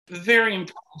very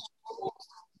important.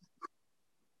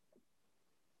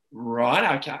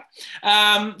 Right, okay.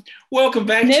 Welcome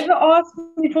back. Never asked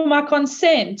me for my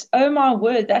consent. Oh, my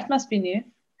word, that must be new.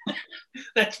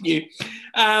 That's new.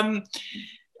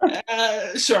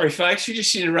 Sorry, folks, we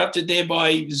just interrupted there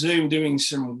by Zoom doing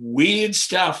some weird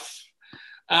stuff.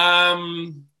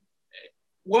 Welcome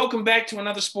back to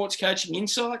another Sports Coaching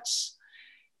Insights.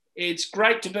 It's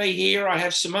great to be here. I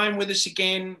have Simone with us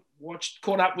again.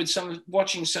 Caught up with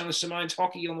watching some of Simone's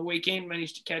hockey on the weekend.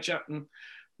 Managed to catch up and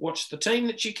watch the team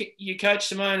that you coach,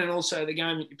 Simone, and also the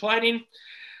game that you played in.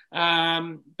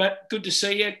 But good to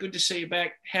see you. Good to see you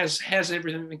back. How's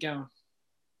everything been going?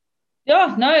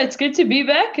 Yeah, no, it's good to be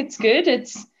back. It's good.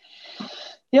 Things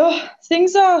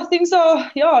are,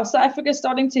 South Africa's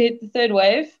starting to hit the third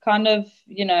wave,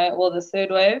 the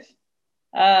third wave.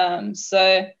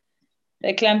 So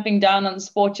they're clamping down on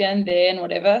sport here and there and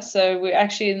whatever. So we're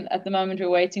actually, at the moment, we're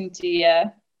waiting to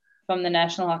hear from the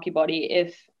national hockey body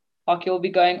if hockey will be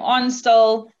going on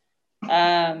still.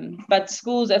 But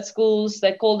schools,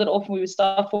 they called it off and we would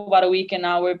start for about a week, and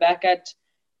now we're back at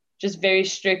just very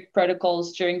strict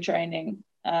protocols during training.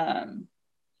 So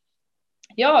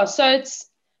it's,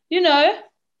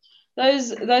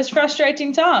 those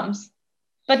frustrating times.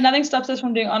 But nothing stops us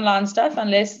from doing online stuff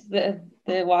unless the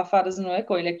Wi-Fi doesn't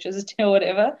work or electricity or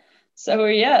whatever. So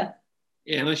we're Yeah,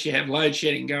 unless you have load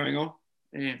shedding going on.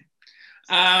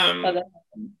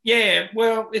 Yeah.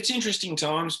 Well, it's interesting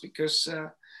times because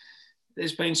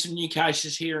there's been some new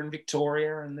cases here in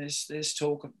Victoria, and there's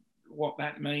talk of what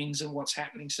that means and what's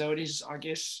happening. So it is, I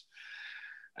guess,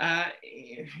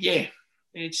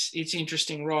 it's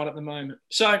interesting right at the moment.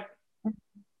 So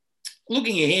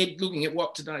looking ahead, looking at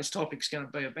what today's topic's going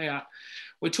to be about,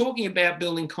 we're talking about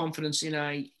building confidence in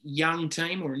a young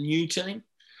team or a new team.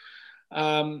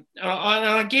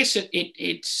 I guess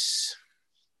it's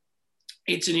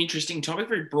an interesting topic,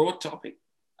 very broad topic.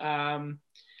 When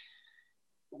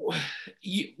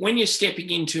you're stepping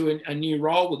into a new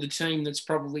role with a team that's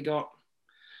probably got,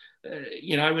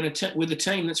 with a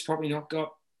team that's probably not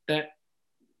got that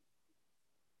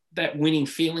winning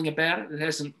feeling about it, it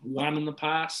hasn't won in the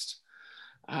past.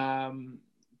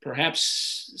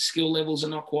 Perhaps skill levels are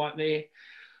not quite there.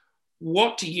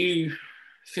 What do you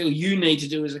feel you need to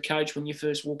do as a coach when you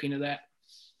first walk into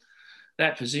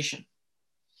that position?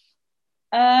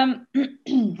 I think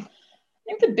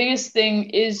the biggest thing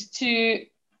is to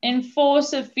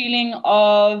enforce a feeling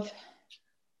of,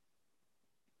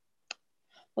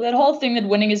 that whole thing that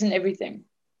winning isn't everything.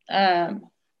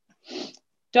 Don't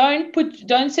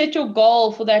set your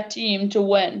goal for that team to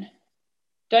win.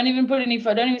 Don't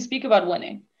even speak about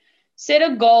winning. Set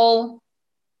a goal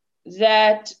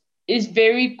that is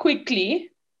very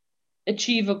quickly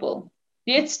achievable.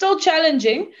 Yeah, it's still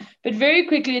challenging, but very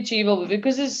quickly achievable,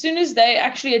 because as soon as they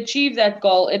actually achieve that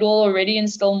goal, it will already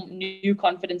instill new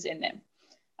confidence in them.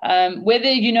 Whether,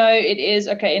 it is,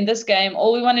 okay, in this game,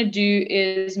 all we want to do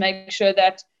is make sure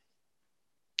that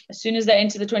as soon as they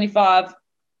enter the 25,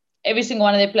 every single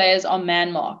one of their players are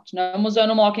man-marked. No more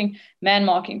zonal marking,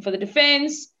 man-marking. For the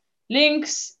defense,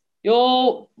 links,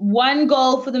 your one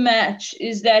goal for the match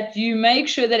is that you make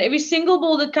sure that every single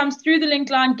ball that comes through the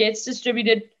link line gets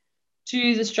distributed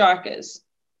to the strikers.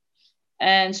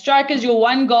 And strikers, your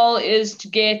one goal is to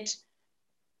get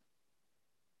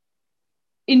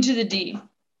into the D.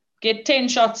 Get 10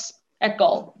 shots at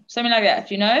goal. Something like that,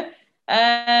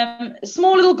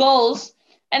 Small little goals.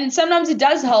 And sometimes it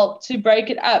does help to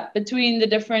break it up between the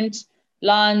different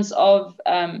lines of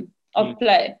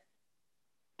play.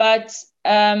 But,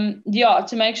 to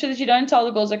make sure that you don't tell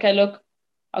the goals, okay, look,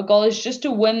 our goal is just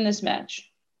to win this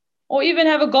match. Or even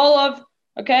have a goal of,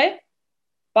 okay,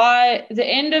 by the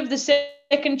end of the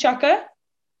second chukker,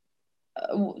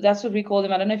 that's what we call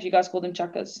them. I don't know if you guys call them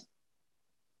chukkers.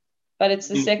 But it's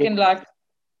the second,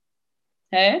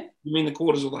 hey? You mean the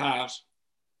quarters or the halves?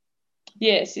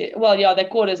 Yes. Yeah. Well, yeah, they're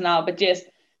quarters now, but yes.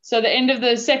 So the end of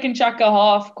the second chukker,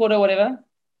 half, quarter, whatever,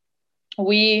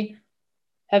 we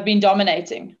have been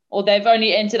dominating, or they've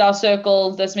only entered our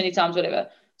circle this many times, whatever.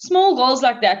 Small goals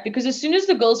like that, because as soon as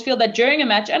the girls feel that during a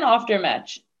match and after a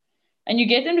match, and you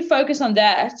get them to focus on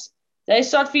that, they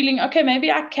start feeling, okay,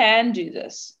 maybe I can do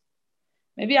this.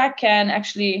 Maybe I can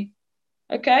actually,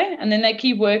 okay? And then they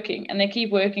keep working, and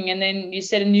and then you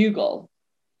set a new goal.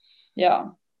 Yeah.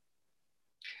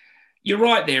 You're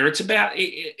right there. It's about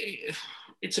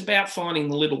finding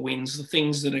the little wins, the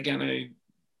things that are going to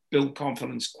build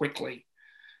confidence quickly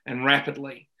and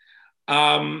rapidly.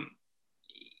 What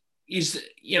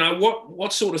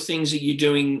sort of things are you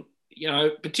doing?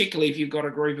 Particularly if you've got a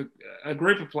group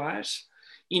of players,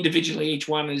 individually each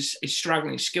one is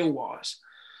struggling skill wise.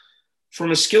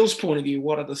 from a skills point of view,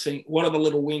 what are the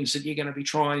little wins that you're going to be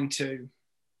trying to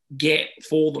get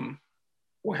for them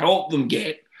or help them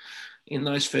get in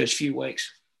those first few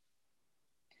weeks?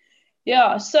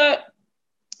 Yeah, so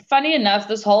funny enough,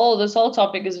 this whole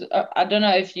topic is, I don't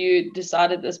know if you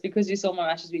decided this because you saw my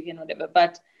match this weekend or whatever,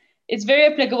 but it's very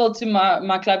applicable to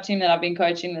my club team that I've been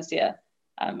coaching this year.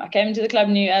 I came into the club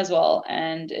new as well,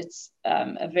 and it's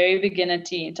a very beginner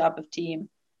team type of team,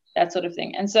 that sort of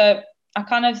thing. And so I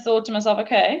kind of thought to myself,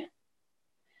 okay,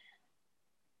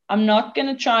 I'm not going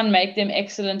to try and make them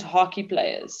excellent hockey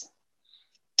players.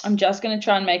 I'm just going to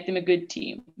try and make them a good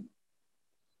team.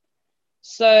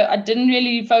 So I didn't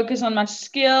really focus on much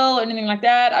skill or anything like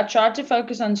that. I tried to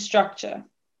focus on structure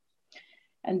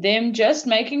and them just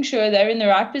making sure they're in the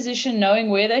right position, knowing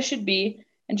where they should be,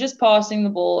 and just passing the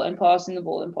ball and passing the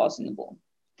ball and passing the ball.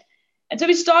 And so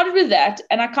we started with that,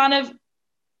 and I kind of,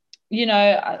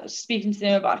 I was speaking to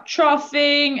them about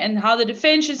troughing and how the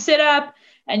defense should set up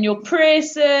and your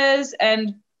presses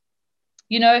and,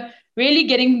 really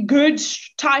getting good,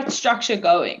 tight structure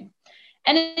going.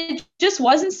 And it just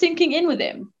wasn't sinking in with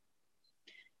them.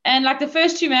 And like the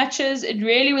first two matches, it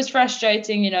really was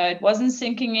frustrating. It wasn't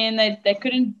sinking in. They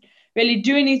couldn't really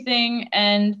do anything.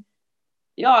 And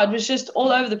yeah, it was just all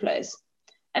over the place.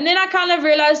 And then I kind of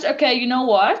realized, okay, you know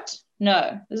what?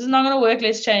 No, this is not going to work.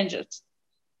 Let's change it.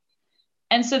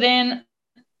 And so then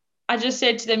I just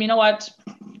said to them, you know what?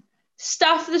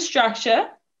 Stuff the structure,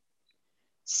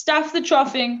 stuff the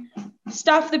troughing,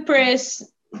 stuff the press,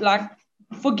 like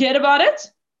forget about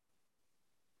it.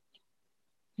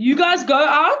 You guys go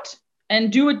out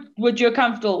and do what you're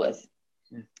comfortable with.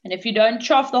 Yeah. And if you don't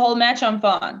trough the whole match, I'm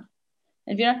fine.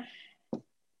 And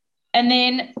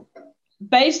then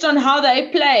based on how they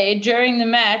played during the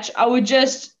match, I would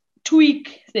just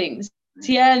tweak things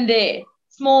here and there,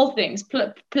 small things,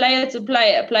 player to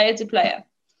player, player to player.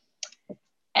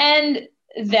 And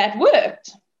that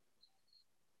worked.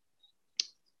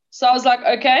 So I was like,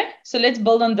 okay, so let's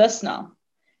build on this now.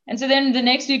 And so then the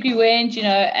next week we went,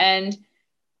 and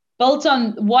built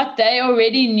on what they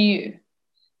already knew.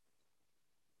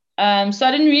 So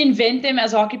I didn't reinvent them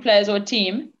as hockey players or a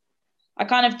team. I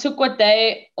kind of took what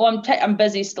I'm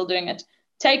busy still doing it,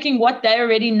 taking what they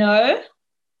already know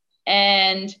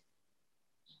and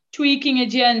tweaking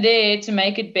it here and there to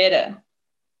make it better.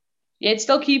 Yet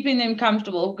still keeping them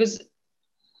comfortable, because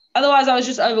otherwise I was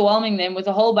just overwhelming them with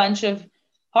a whole bunch of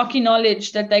hockey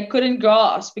knowledge that they couldn't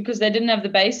grasp because they didn't have the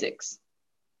basics.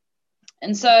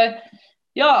 And so,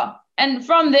 yeah, and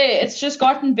from there it's just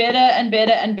gotten better and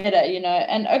better and better,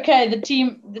 And okay, the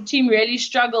team really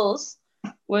struggles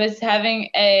with having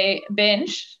a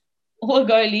bench or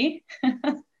goalie.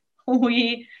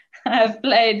 We have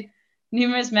played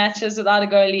numerous matches without a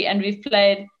goalie, and we've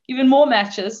played even more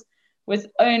matches with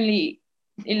only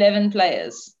 11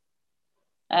 players.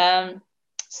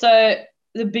 So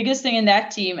the biggest thing in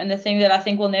that team, and the thing that I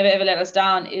think will never ever let us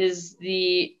down, is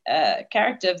the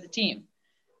character of the team.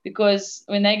 Because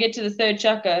when they get to the third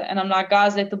chucker and I'm like,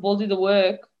 guys, let the ball do the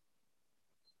work,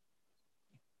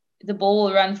 the ball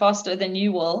will run faster than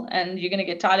you will, and you're going to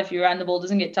get tired if you run, the ball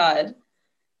doesn't get tired.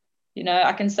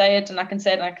 I can say it and I can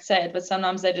say it and I can say it, but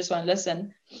sometimes they just won't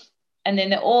listen. And then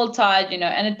they're all tired,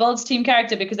 and it builds team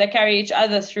character because they carry each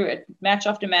other through it, match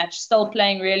after match, still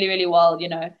playing really, really well,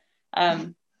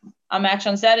 Our match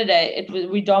on Saturday,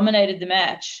 we dominated the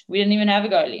match. We didn't even have a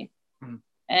goalie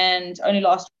and only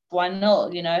lost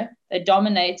 1-0, They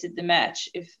dominated the match.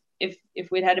 If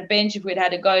we'd had a bench, if we'd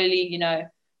had a goalie,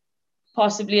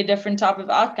 possibly a different type of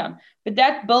outcome. But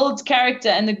that builds character,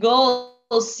 and the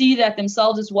girls see that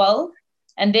themselves as well.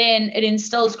 And then it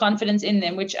instills confidence in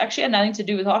them, which actually had nothing to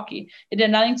do with hockey. It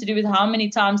had nothing to do with how many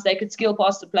times they could skill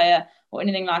past the player or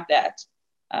anything like that.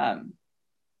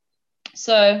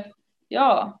 So,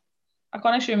 yeah, I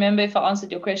can't actually remember if I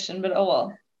answered your question, but oh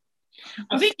well.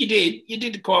 I think you did. You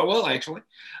did quite well, actually.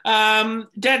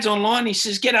 Dad's online. He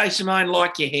says, "G'day, Simone,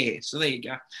 like your hair." So there you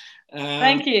go.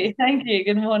 Thank you.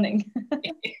 Good morning.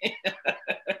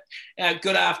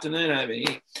 Good afternoon over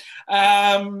here.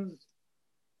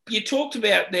 You talked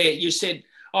about there, you said,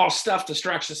 stuff the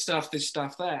structure, stuff this,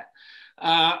 stuff that.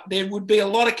 There would be a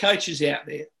lot of coaches out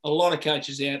there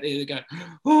that go,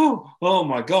 oh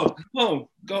my God, oh,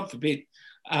 God forbid.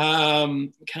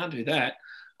 Can't do that.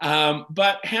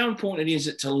 But how important is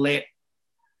it to let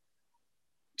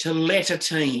a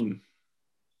team,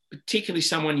 particularly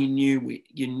someone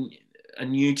a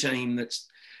new team that's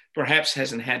perhaps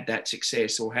hasn't had that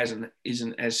success or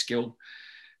isn't as skilled,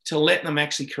 to let them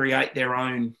actually create their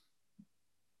own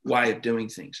way of doing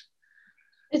things?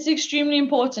 It's extremely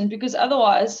important, because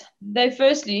otherwise they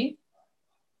firstly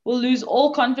will lose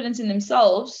all confidence in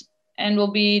themselves and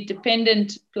will be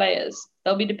dependent players.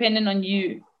 They'll be dependent on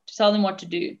you to tell them what to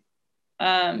do.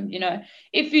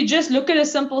 If you just look at a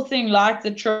simple thing like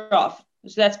the trough,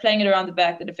 so that's playing it around the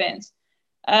back, the defense.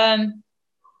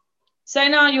 Say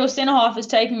now your center half is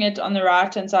taking it on the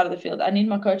right-hand side of the field. I need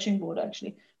my coaching board,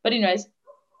 actually. But anyways,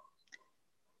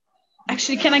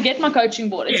 actually, can I get my coaching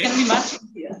board? It's going to be much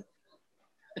easier.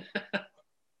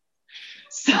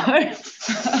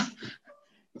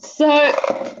 So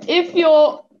if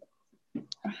you're,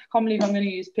 I can't believe I'm going to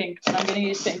use pink, and I'm going to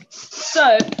use pink.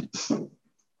 So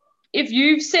if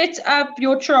you've set up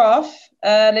your trough,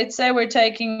 let's say we're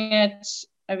taking it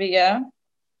over here.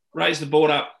 Raise the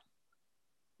board up.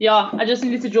 Yeah, I just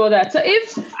needed to draw that. So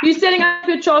if you're setting up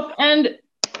your trough and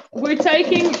we're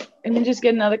taking, let me just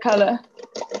get another color.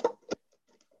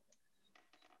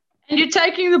 And you're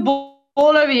taking the ball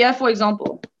over here, for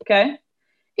example, okay?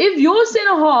 If your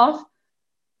center half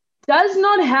does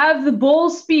not have the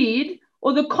ball speed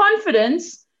or the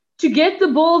confidence to get the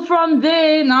ball from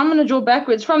there, now I'm going to draw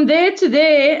backwards, from there to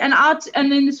there and out,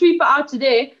 and then the sweeper out to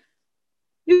there,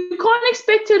 you can't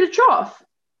expect her to trough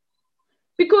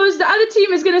because the other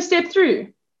team is going to step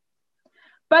through.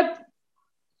 But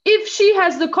if she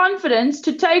has the confidence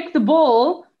to take the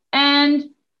ball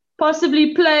and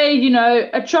possibly play,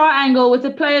 a triangle with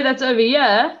a player that's over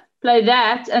here, play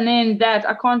that, and then that,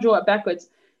 I can't draw it backwards.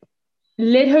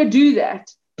 Let her do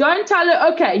that. Don't tell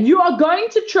her, okay, you are going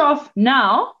to trough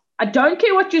now. I don't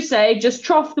care what you say, just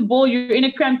trough the ball. You're in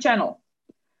a cramped channel.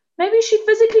 Maybe she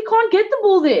physically can't get the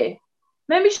ball there.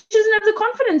 Maybe she doesn't have the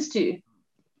confidence to,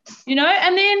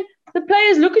 and then the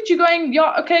players look at you going,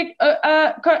 yeah, okay,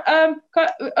 okay,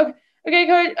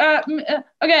 coach,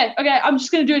 okay, I'm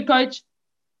just going to do it, coach.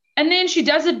 And then she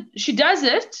does it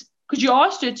because you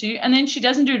asked her to, and then she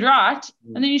doesn't do it right,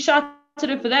 and then you shout at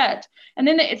her for that. And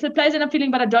then if the players end up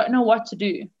feeling, but I don't know what to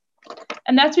do.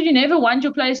 And that's what you never want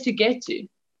your players to get to,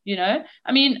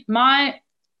 I mean, my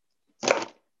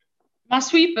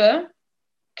sweeper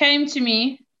came to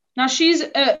me. Now she's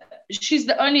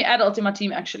the only adult in my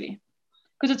team, actually,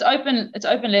 because it's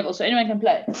open level, so anyone can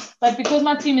play. But because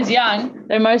my team is young,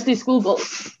 they're mostly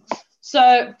schoolgirls.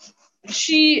 So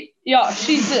she's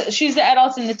the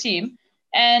adult in the team,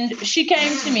 and she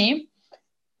came to me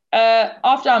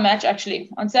after our match, actually,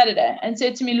 on Saturday, and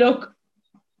said to me, look,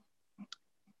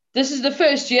 this is the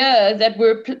first year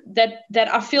that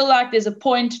I feel like there's a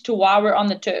point to why we're on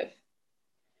the turf.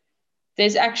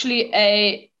 There's actually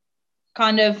a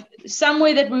kind of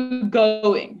somewhere that we're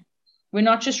going. We're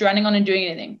not just running on and doing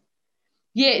anything.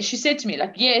 Yeah, she said to me,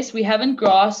 yes, we haven't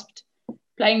grasped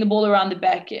playing the ball around the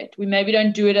back yet. We maybe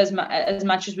don't do it as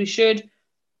much as we should,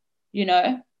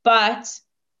 but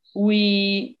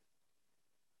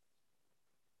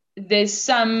there's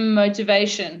some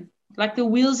motivation. Like the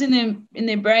wheels in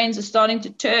their brains are starting to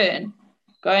turn,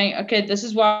 going, okay, this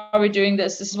is why we're doing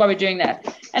this. This is why we're doing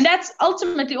that. And that's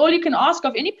ultimately all you can ask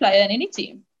of any player in any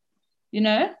team,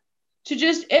 to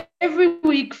just every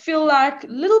week feel like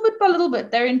little bit by little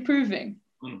bit, they're improving.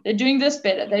 They're doing this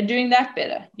better. They're doing that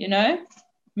better,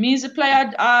 Me as a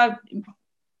player, I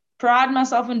pride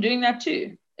myself in doing that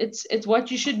too. It's what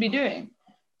you should be doing.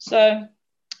 So,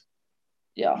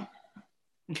 yeah.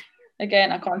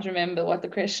 Again, I can't remember what the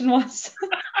question was.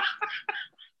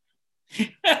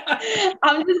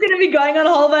 I'm just going to be going on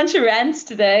a whole bunch of rants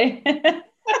today.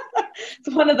 It's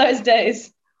one of those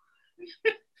days.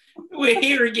 We're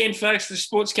here again, folks, the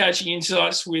Sports Coaching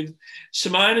Insights with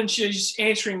Simone, and she's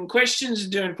answering questions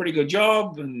and doing a pretty good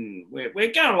job, and we're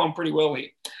going along pretty well here.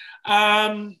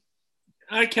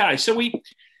 Okay, so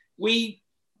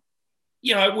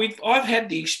I've had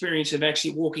the experience of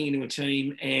actually walking into a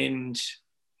team and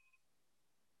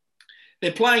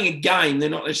they're playing a game.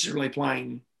 They're not necessarily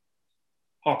playing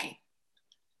hockey.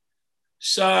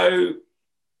 So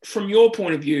from your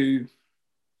point of view,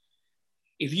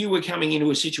 if you were coming into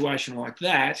a situation like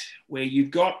that, where you've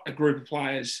got a group of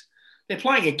players, they're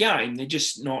playing a game, they're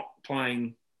just not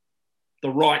playing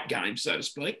the right game, so to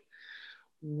speak,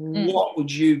 how would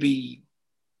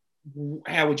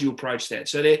you approach that?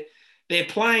 So they're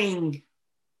playing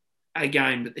a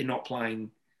game, but they're not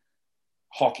playing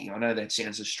hockey. I know that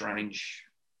sounds a strange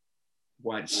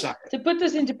way to say it. To put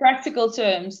this into practical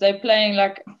terms, they're playing,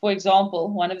 like, for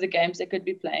example, one of the games they could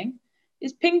be playing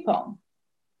is ping pong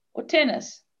or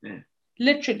tennis. Yeah.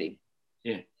 Literally.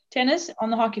 Yeah. Tennis on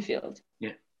the hockey field.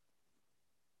 Yeah.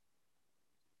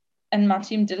 And my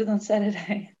team did it on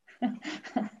Saturday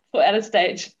at a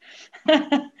stage.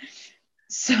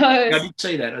 So I did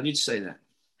see that.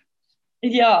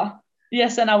 Yeah.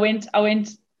 Yes, and I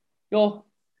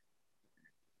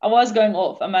was going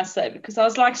off, I must say, because I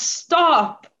was like,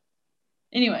 stop.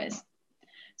 Anyways,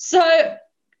 So,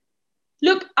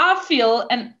 look, I feel,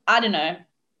 and I don't know,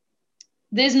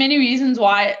 there's many reasons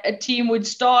why a team would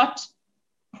start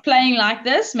playing like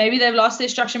this. Maybe they've lost their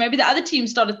structure. Maybe the other team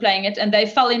started playing it and they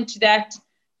fell into that,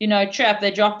 trap. They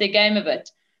dropped their game a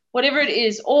bit. Whatever it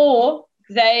is. Or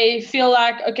they feel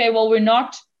like, okay, well, we're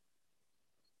not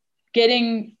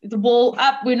getting the ball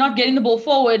up. We're not getting the ball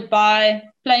forward by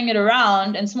playing it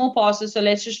around and small passes. So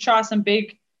let's just try some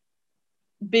big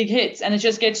hits. And it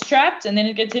just gets trapped and then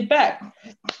it gets hit back.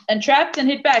 And trapped and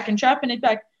hit back and trapped and hit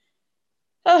back.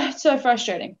 Oh, it's so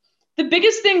frustrating. The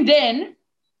biggest thing then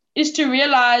is to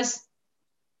realize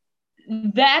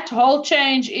that whole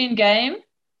change in game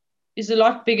is a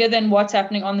lot bigger than what's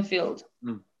happening on the field.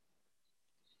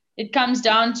 It comes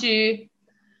down to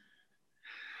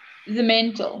the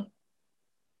mental.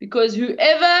 Because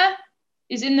whoever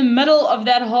is in the middle of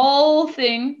that whole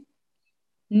thing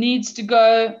needs to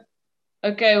go,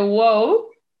 okay, whoa,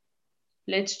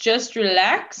 let's just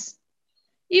relax.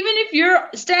 Even if you're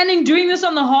standing doing this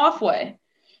on the halfway,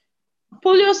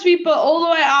 pull your sweeper all the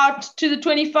way out to the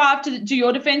 25, to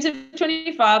your defensive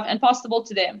 25 and pass the ball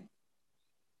to them.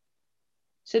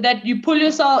 So that you pull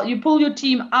your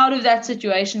team out of that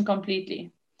situation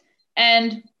completely.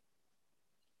 And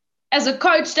as a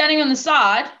coach standing on the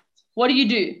side, what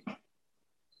do?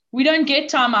 We don't get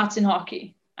timeouts in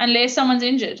hockey unless someone's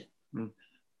injured.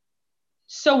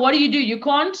 So what do? You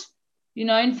can't,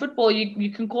 in football,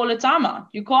 you can call a timeout.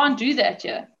 You can't do that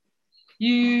here.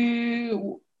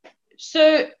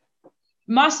 So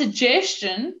my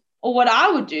suggestion, or what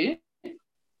I would do,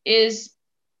 is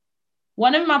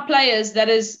one of my players that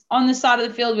is on the side of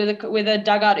the field where the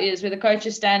dugout is, where the coach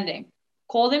is standing,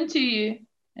 call them to you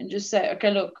and just say,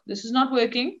 okay, look, this is not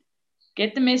working.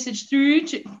 Get the message through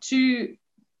to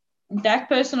that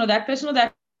person or that person or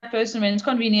that person when it's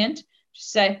convenient.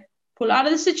 Just say, pull out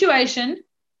of the situation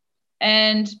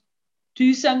and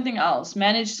do something else.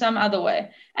 Manage some other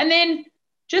way. And then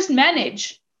just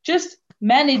manage. Just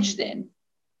manage then.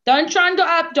 Don't try and go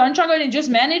up. Don't try and go in. Just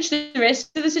manage the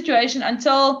rest of the situation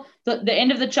until the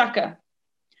end of the chukker.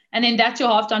 And then that's your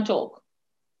halftime talk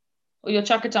or your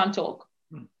chukker time talk.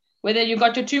 Whether you've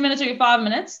got your 2 minutes or your 5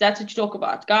 minutes, that's what you talk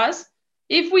about. Guys,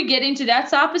 if we get into that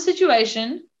type of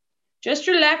situation, just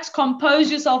relax,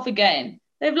 compose yourself again.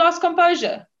 They've lost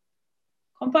composure.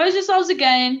 Compose yourselves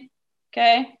again,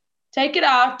 okay? Take it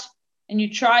out, and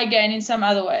you try again in some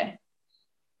other way.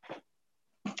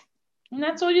 And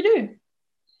that's all you do,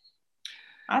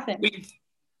 I think.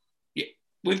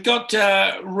 We've got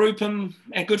Rupam,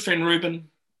 our good friend Ruben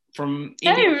from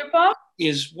India. Hey, Rupam.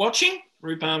 Is watching.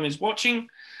 Rupam is watching.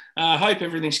 I hope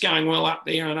everything's going well up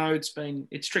there. I know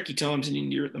it's tricky times in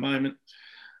India at the moment.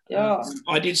 Yeah.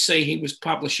 I did see he was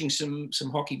publishing some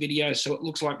hockey videos, so it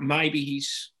looks like maybe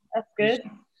that's good.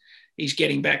 He's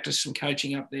getting back to some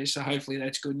coaching up there. So hopefully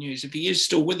that's good news. If he is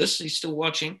still with us, he's still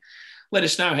watching. Let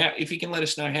us know if you can let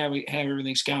us know how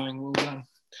everything's going. Well,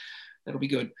 that'll be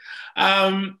good.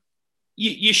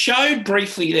 You showed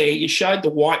briefly there. You showed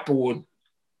the whiteboard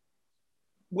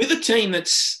with a team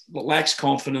that lacks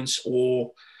confidence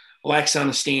or lacks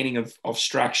understanding of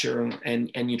structure, and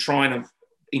you're trying to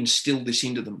instill this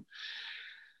into them.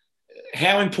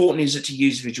 How important is it to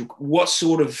use visual? What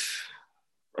sort of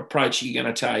approach are you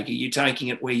going to take? Are you taking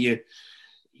it where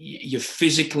you're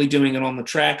physically doing it on the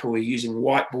track, or are you using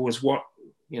whiteboards?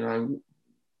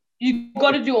 You've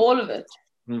got to do all of it.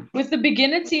 With the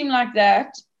beginner team like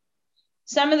that,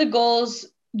 some of the goals,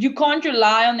 you can't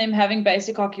rely on them having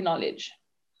basic hockey knowledge.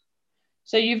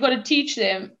 So you've got to teach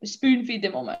them, spoon feed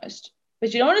them almost.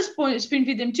 But you don't want to spoon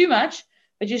feed them too much,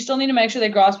 but you still need to make sure they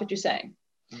grasp what you're saying.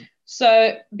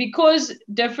 So because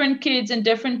different kids and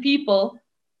different people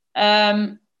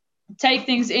take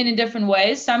things in different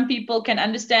ways, some people can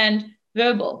understand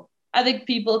verbal, other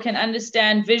people can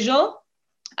understand visual,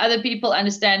 other people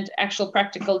understand actual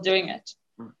practical doing it.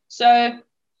 So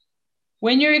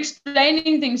when you're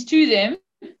explaining things to them,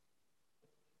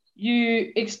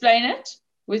 you explain it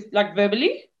with like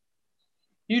verbally,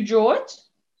 you draw it,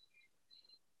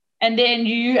 and then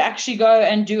you actually go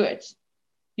and do it.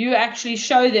 You actually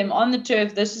show them on the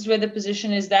turf, this is where the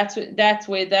position is, that's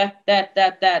where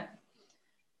that.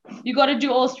 You got to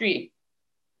do all three.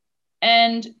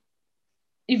 And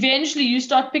eventually you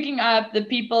start picking up the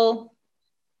people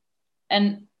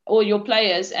or your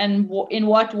players and in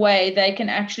what way they can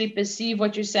actually perceive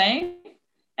what you're saying.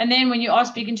 And then when you are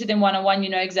speaking to them one-on-one, you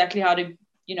know exactly how to,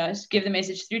 give the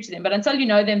message through to them. But until you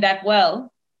know them that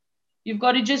well, you've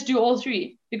got to just do all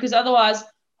three, because otherwise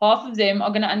half of them are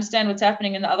going to understand what's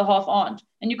happening and the other half aren't.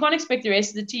 And you can't expect the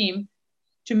rest of the team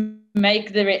to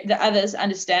make the others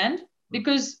understand,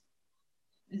 because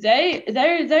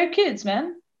they're kids,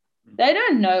 man. They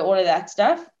don't know all of that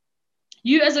stuff.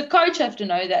 You as a coach have to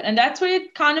know that. And that's where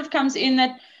it kind of comes in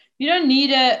that you don't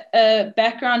need a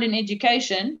background in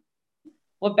education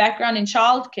or background in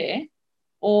childcare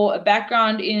or a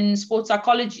background in sports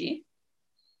psychology.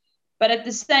 But at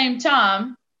the same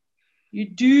time, you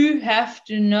do have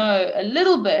to know a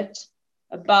little bit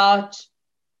about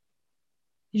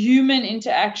human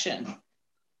interaction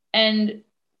and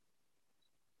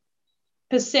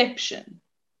perception.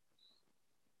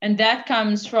 And that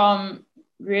comes from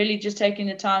really just taking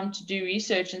the time to do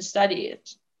research and study it.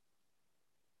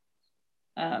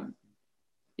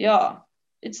 Yeah,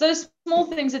 it's those small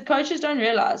things that coaches don't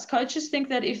realize. Coaches think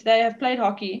that if they have played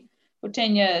hockey for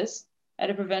 10 years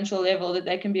at a provincial level, that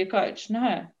they can be a coach.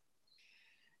 No.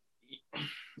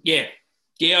 Yeah,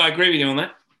 I agree with you on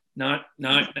that. No,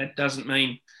 that doesn't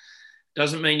mean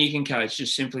you can coach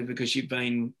just simply because you've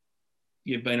been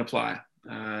a player.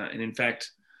 And in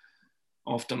fact,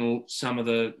 often some of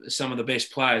the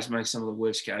best players make some of the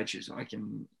worst coaches.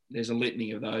 There's a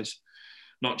litany of those,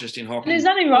 not just in hockey. And there's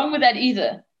nothing wrong with that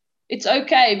either. It's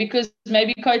okay because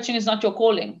maybe coaching is not your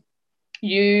calling.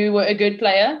 You were a good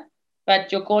player,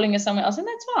 but your calling is somewhere else, and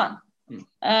that's fine.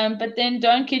 But then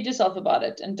don't kid yourself about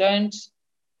it, and don't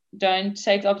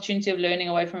take the opportunity of learning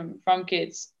away from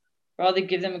kids. Rather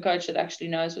give them a coach that actually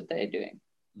knows what they're doing.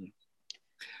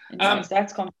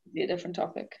 That's completely a different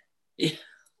topic. Yeah.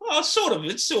 Well, sort of.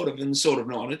 It's sort of and sort of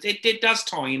not. It does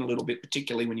tie in a little bit,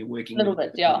 particularly when you're working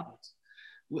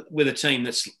with a team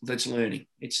that's learning.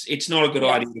 It's not a good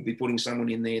idea to be putting someone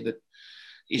in there that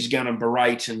is going to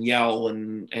berate and yell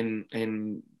and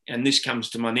this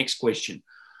comes to my next question.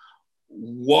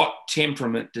 What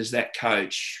temperament does that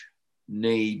coach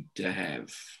need to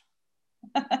have?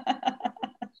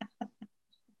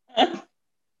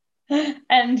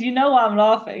 And you know why I'm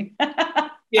laughing.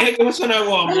 Yeah, of course I know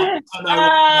why I'm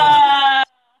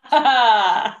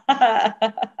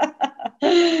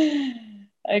laughing.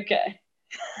 Okay.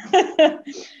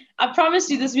 I promise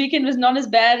you this weekend was not as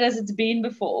bad as it's been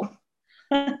before.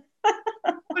 I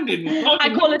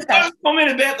I call it that.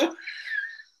 Comment about them.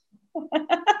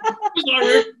 Was I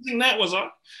referencing that, was I?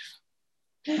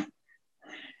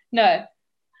 No.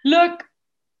 Look,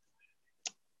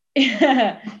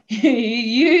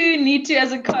 you need to,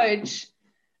 as a coach,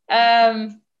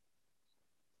 I'm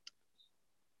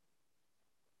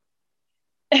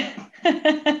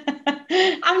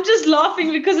just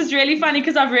laughing because it's really funny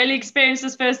because I've really experienced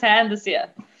this firsthand this year.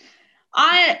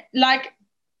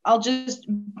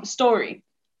 Story.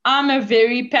 I'm a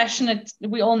very passionate,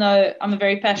 we all know I'm a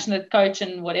very passionate coach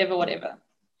and whatever.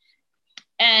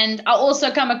 And I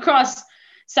also come across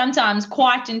sometimes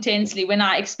quite intensely when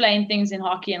I explain things in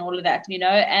hockey and all of that,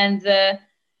 and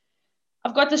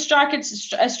I've got a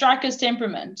striker's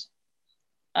temperament,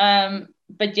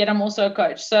 but yet I'm also a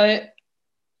coach. So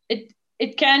it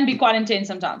can be quite intense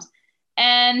sometimes.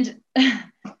 And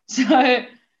so a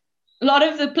lot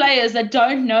of the players that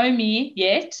don't know me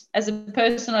yet as a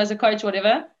person or as a coach or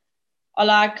whatever are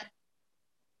like,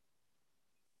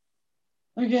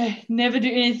 okay, never do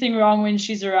anything wrong when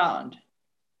she's around,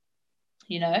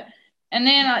 And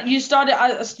then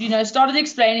I started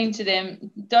explaining to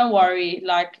them, don't worry,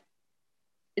 like,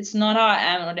 it's not how I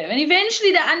am or whatever. And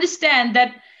eventually they understand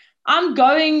that I'm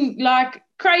going like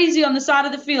crazy on the side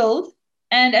of the field.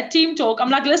 And at team talk, I'm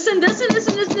like, listen.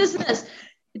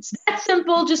 It's that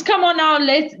simple. Just come on now,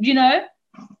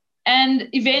 And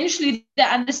eventually they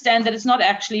understand that it's not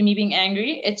actually me being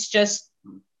angry. It's just,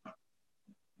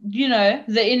 the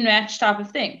in-match type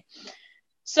of thing.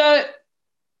 So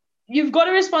you've got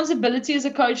a responsibility as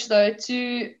a coach, though,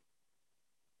 to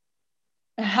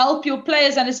help your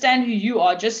players understand who you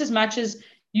are just as much as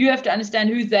you have to understand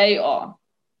who they are.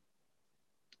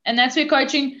 And that's where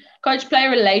coach-player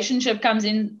relationship comes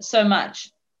in so much,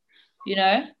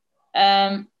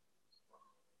 The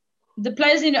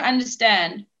players need to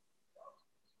understand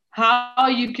how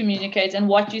you communicate and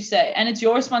what you say. And it's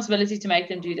your responsibility to make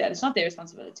them do that. It's not their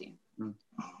responsibility. Mm.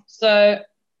 So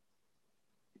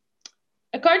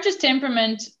a coach's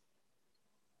temperament,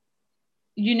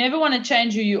 you never want to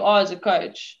change who you are as a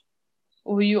coach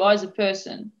or who you are as a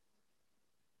person.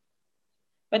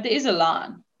 But there is a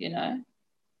line,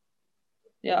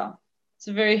 Yeah. It's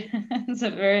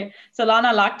a line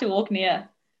I like to walk near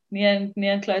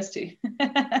and close to.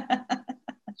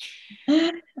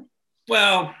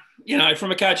 Well,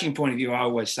 from a coaching point of view, I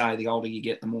always say the older you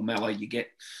get, the more mellow you get,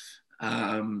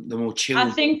 the more chill. I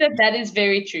think that is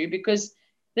very true because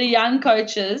the young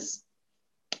coaches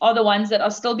are the ones that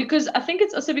are still, because I think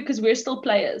it's also because we're still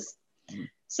players. Mm.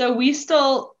 So we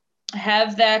still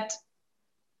have that,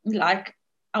 like,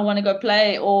 I want to go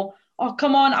play, or oh,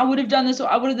 come on, I would have done this or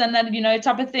I would have done that,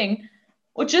 type of thing.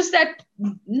 Or just that,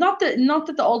 not that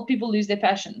the old people lose their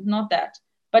passion, not that.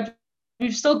 But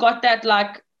we've still got that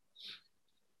like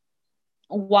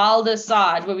wilder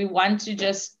side where we want to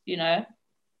just, the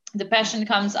passion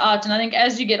comes out. And I think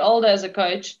as you get older as a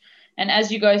coach and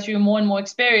as you go through more and more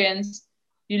experience,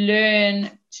 you learn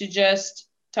to just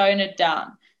tone it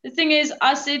down. The thing is,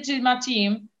 I said to my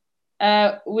team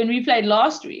when we played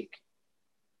last week,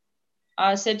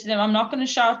 I said to them, I'm not going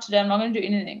to shout today. I'm not going to do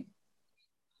anything.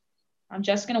 I'm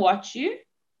just going to watch you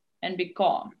and be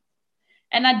calm.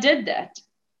 And I did that.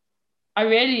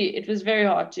 It was very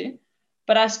hard to,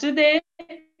 but I stood there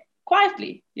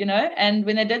quietly, and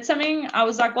when they did something, I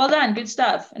was like, well done, good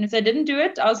stuff. And if they didn't do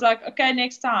it, I was like, okay,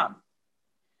 next time.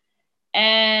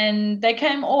 And they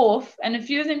came off, and a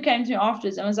few of them came to me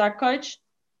afterwards and was like, Coach,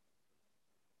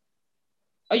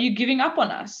 are you giving up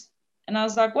on us? And I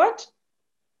was like, what?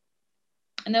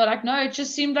 And they were like, no, it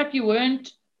just seemed like you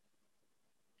weren't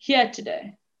here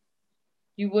today.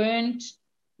 You weren't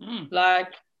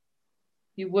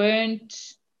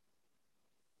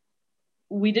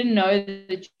we didn't know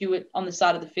that you were on the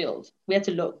side of the field. We had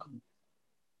to look.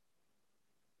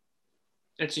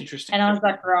 That's interesting. And I was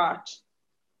like, right,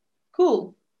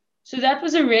 cool. So that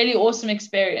was a really awesome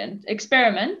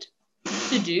experiment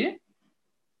to do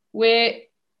where,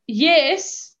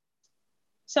 yes,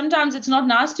 sometimes it's not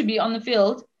nice to be on the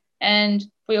field and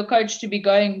for your coach to be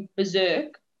going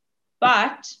berserk,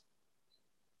 but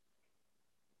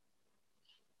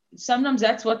sometimes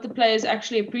that's what the players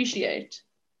actually appreciate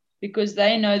because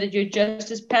they know that you're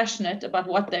just as passionate about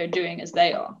what they're doing as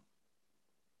they are.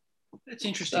 That's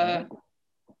interesting. So,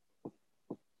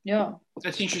 yeah.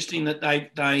 That's interesting that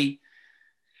they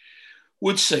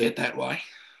would see it that way.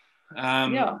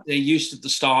 They're used to the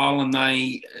style and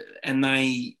they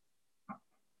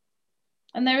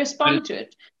respond to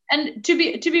it. And to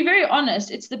be very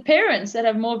honest, it's the parents that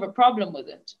have more of a problem with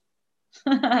it.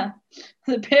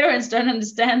 The parents don't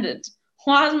understand it.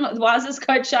 Why is this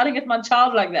coach shouting at my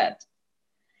child like that?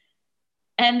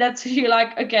 And that's you're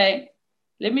like, okay,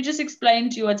 let me just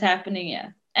explain to you what's happening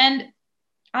here. And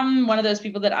I'm one of those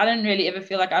people that I don't really ever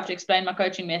feel like I have to explain my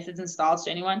coaching methods and styles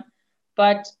to anyone.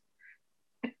 But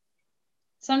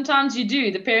sometimes you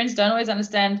do. The parents don't always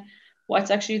understand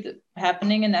what's actually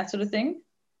happening and that sort of thing.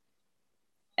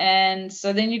 And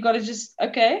so then you got to just,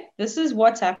 okay, this is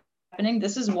what's happening.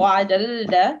 This is why,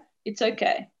 It's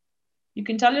okay. You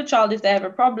can tell your child if they have a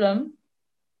problem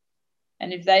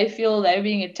and if they feel they're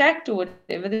being attacked or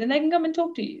whatever, then they can come and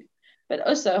talk to you. But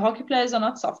also, hockey players are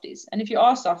not softies. And if you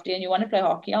are a softie and you want to play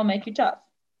hockey, I'll make you tough.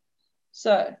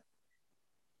 So,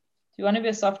 if you want to be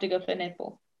a softie, go play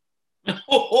netball.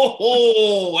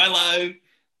 Hello.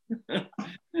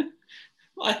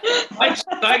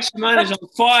 Like Simone is on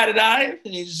fire today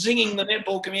and he's zinging the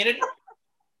netball community.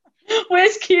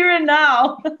 Where's Kieran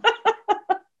now?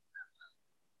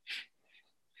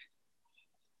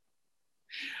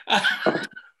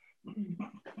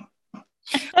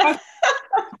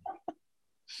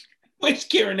 Where's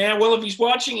Kieran now? Well, if he's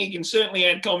watching, he can certainly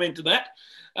add comment to that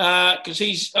because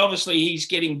he's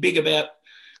getting big about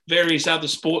various other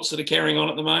sports that are carrying on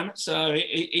at the moment. So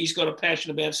he's got a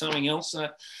passion about something else. So,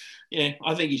 yeah,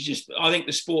 I think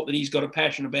the sport that he's got a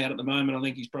passion about at the moment, I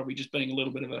think he's probably just being a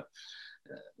little bit of a,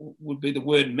 would be the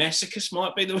word masochist,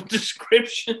 might be the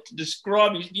description to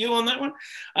describe his view on that one.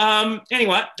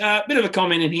 Anyway, a bit of a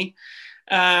comment in here.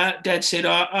 Dad said,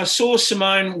 I saw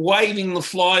Simone waving the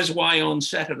flies away on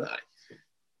Saturday.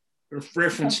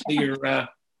 Reference to your... oh,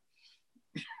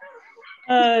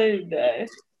 no.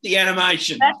 The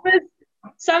animation. That was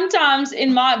sometimes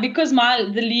because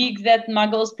the league that my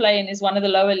girls play in is one of the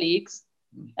lower leagues,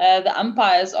 the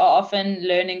umpires are often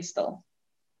learning still.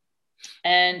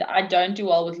 And I don't do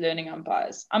well with learning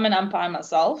umpires. I'm an umpire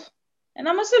myself, and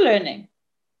I'm also learning.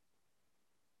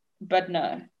 But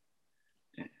no.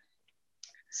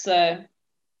 So,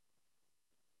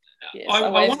 yes, I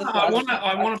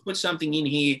want to put something in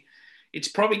here. It's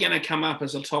probably going to come up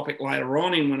as a topic later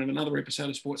on in another episode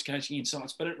of Sports Coaching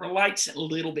Insights, but it relates a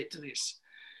little bit to this.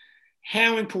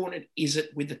 How important is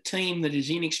it with a team that is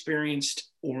inexperienced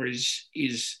or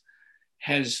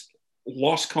has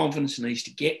lost confidence and needs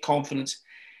to get confidence?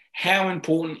 How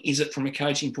important is it from a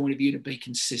coaching point of view to be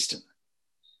consistent?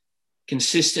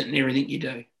 Consistent in everything you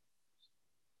do.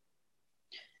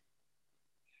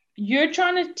 You're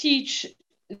trying to teach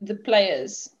the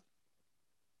players.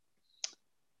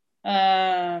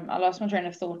 I lost my train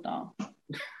of thought now.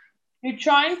 You're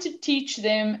trying to teach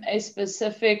them a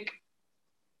specific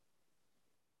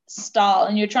style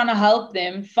and you're trying to help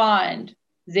them find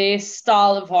their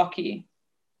style of hockey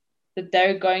that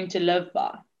they're going to live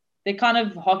by. their kind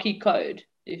of hockey code,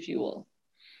 if you will.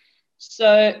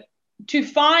 So to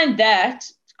find that,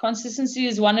 consistency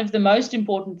is one of the most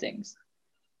important things.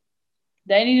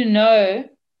 They need to know,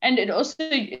 and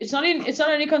it's not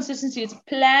only consistency, it's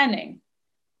planning.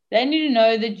 They need to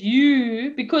know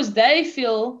that because they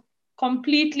feel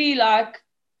completely like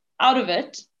out of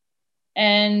it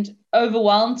and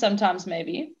overwhelmed sometimes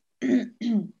maybe,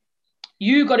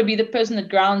 you got to be the person that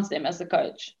grounds them as the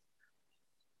coach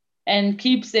and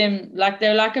keeps them like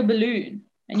they're like a balloon.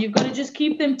 And you've got to just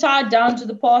keep them tied down to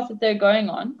the path that they're going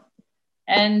on.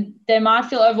 And they might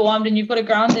feel overwhelmed and you've got to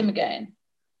ground them again.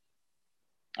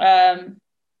 And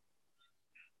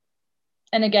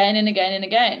again and again and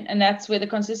again. And that's where the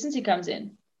consistency comes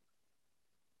in.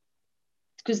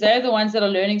 Because they're the ones that are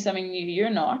learning something new. You're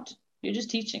not. You're just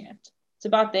teaching it. It's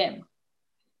about them.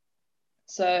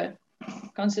 So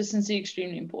consistency,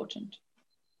 extremely important.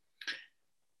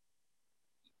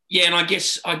 Yeah, and I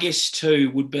guess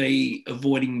too would be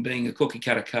avoiding being a cookie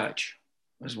cutter coach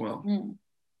as well.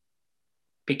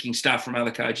 Picking stuff from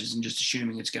other coaches and just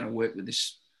assuming it's going to work with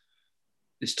this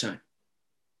team.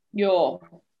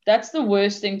 That's the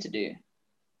worst thing to do.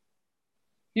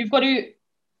 You've got to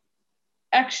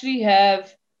actually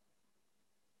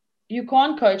you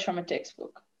can't coach from a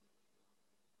textbook.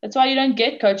 That's why you don't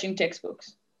get coaching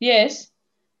textbooks. Yes,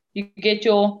 you get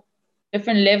your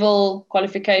different level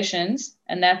qualifications,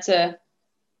 and that's a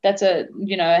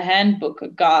handbook, a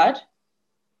guide.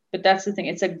 But that's the thing,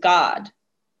 it's a guide.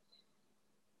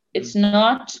 It's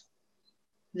not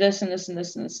this and this and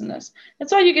this and this and this.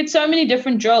 That's why you get so many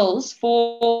different drills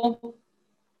for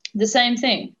the same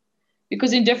thing,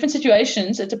 because in different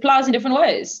situations it applies in different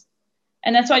ways.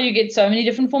 And that's why you get so many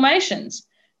different formations,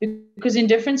 because in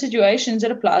different situations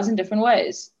it applies in different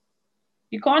ways.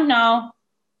 You can't now,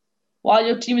 while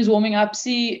your team is warming up,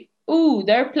 see,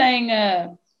 they're playing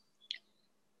a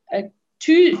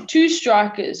two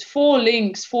strikers, 4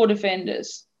 links, 4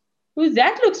 defenders.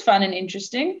 That looks fun and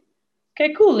interesting.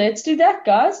 Okay, cool, let's do that,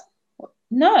 guys.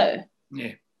 No.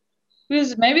 Yeah.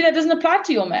 Because maybe that doesn't apply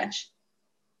to your match.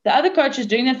 The other coach is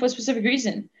doing that for a specific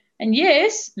reason. And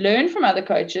yes, learn from other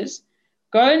coaches.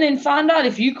 Go and then find out.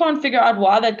 If you can't figure out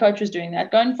why that coach was doing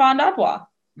that, go and find out why.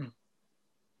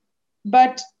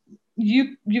 But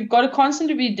you've got to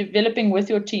constantly be developing with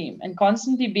your team and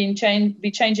constantly be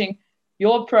changing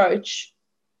your approach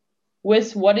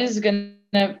with what is going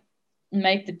to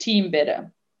make the team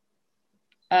better.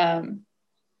 That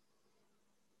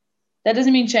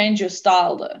doesn't mean change your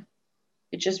style, though.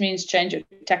 It just means change your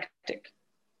tactic.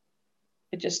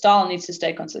 But your style needs to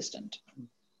stay consistent.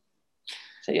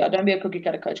 So yeah, don't be a cookie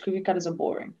cutter coach. Cookie cutters are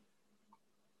boring.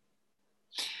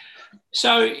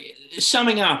 So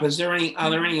summing up, are there any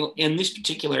in this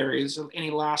particular area, is there any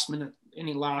last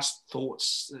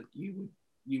thoughts that you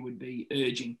would be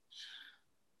urging?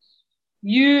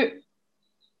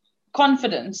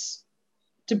 Confidence,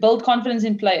 to build confidence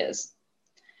in players.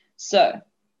 So,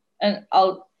 and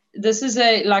this is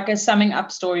a summing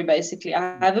up story basically.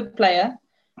 I have a player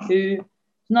who's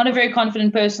not a very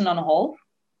confident person on a whole,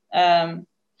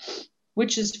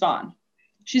 which is fine.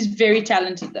 She's very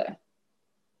talented though.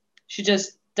 She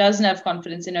just doesn't have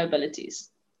confidence in her abilities.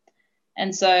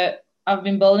 And so I've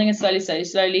been building it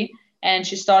slowly. And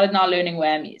she started now learning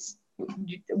whammies.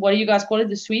 What do you guys call it?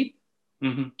 The sweep?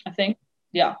 Mm-hmm. I think.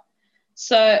 Yeah.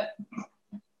 So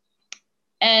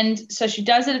she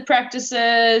does it at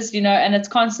practices, and it's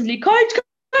constantly, coach,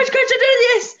 I do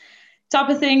this type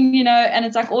of thing, and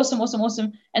it's like awesome.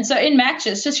 And so in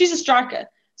matches, so she's a striker.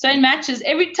 So in matches,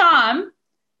 every time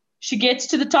she gets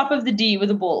to the top of the D with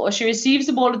the ball, or she receives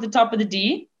the ball at the top of the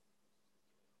D,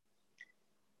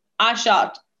 I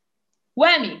shout,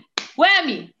 whammy,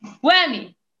 whammy,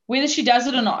 whammy, whether she does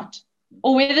it or not,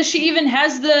 or whether she even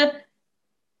has the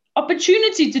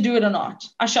opportunity to do it or not.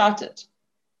 I shout it.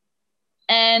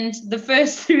 And the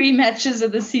first 3 matches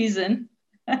of the season,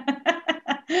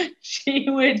 she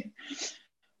would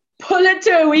pull it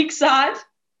to a weak side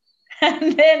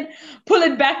and then pull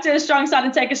it back to a strong side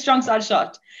and take a strong side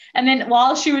shot. And then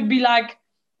while she would be like,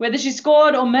 whether she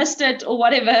scored or missed it or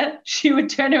whatever, she would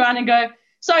turn around and go,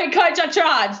 sorry, coach, I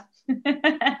tried.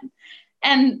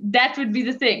 And that would be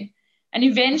the thing. And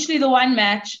eventually the one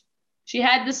match, she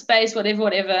had the space,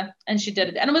 whatever, and she did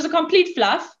it. And it was a complete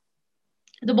fluff.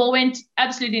 The ball went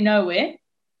absolutely nowhere.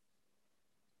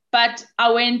 But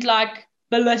I went like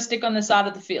ballistic on the side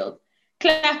of the field.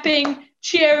 Clapping,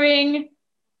 cheering.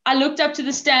 I looked up to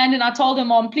the stand and I told her,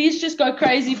 Mom, please just go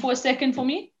crazy for a second for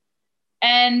me.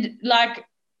 And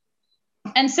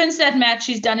since that match,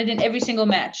 she's done it in every single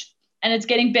match. And it's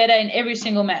getting better in every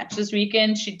single match. This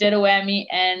weekend, she did a whammy.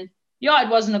 And yeah, it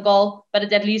wasn't a goal, but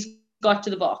it at least got to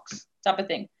the box type of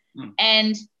thing. Mm.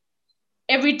 And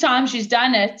every time she's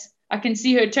done it, I can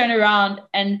see her turn around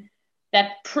and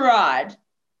that pride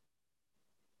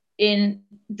in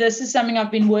this is something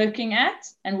I've been working at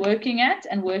and working at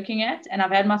and working at. And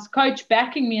I've had my coach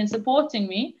backing me and supporting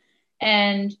me.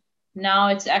 And now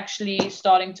it's actually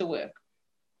starting to work.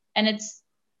 And it's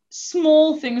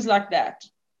small things like that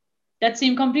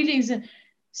seem completely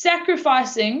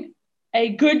sacrificing a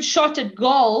good shot at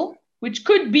goal, which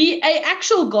could be an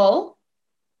actual goal,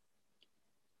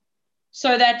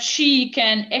 so that she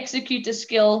can execute a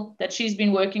skill that she's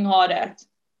been working hard at,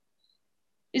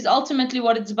 is ultimately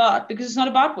what it's about, because it's not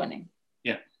about winning.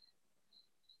 Yeah.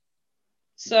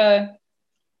 So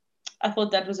I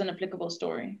thought that was an applicable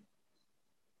story.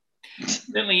 It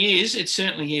certainly is. It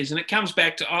certainly is. And it comes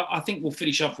back to, I think we'll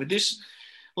finish off with this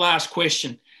last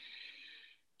question.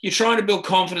 You're trying to build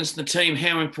confidence in the team.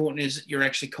 How important is it you're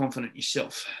actually confident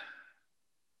yourself?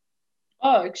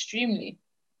 Oh, extremely,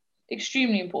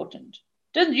 extremely important.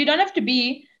 You don't have to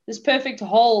be this perfect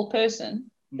whole person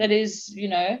that is,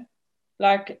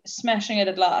 like smashing it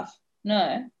at life.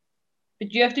 No.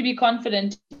 But you have to be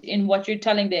confident in what you're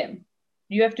telling them.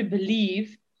 You have to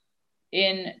believe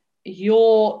in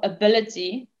your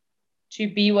ability to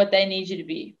be what they need you to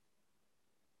be.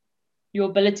 Your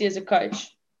ability as a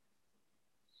coach.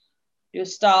 Your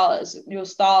style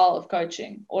of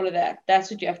coaching, all of that. That's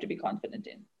what you have to be confident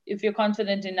in. If you're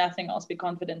confident in nothing else, be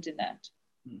confident in that.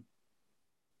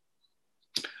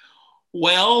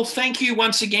 Well, thank you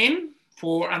once again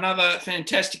for another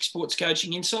fantastic sports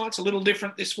coaching insights. A little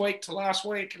different this week to last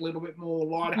week, a little bit more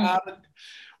lighthearted.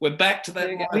 We're back to that.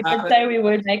 We did say we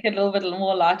would make it a little bit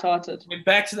more lighthearted. We're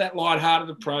back to that lighthearted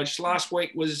approach. Last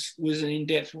week was an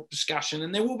in-depth discussion,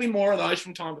 and there will be more of those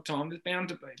from time to time. There's bound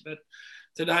to be, but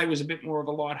today was a bit more of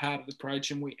a lighthearted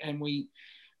approach, and we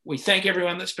thank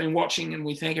everyone that's been watching, and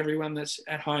we thank everyone that's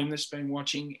at home that's been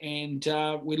watching, and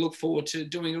we look forward to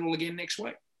doing it all again next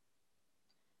week.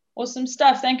 Awesome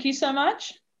stuff. Thank you so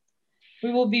much.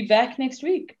 We will be back next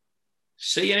week.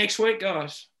 See you next week,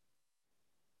 guys.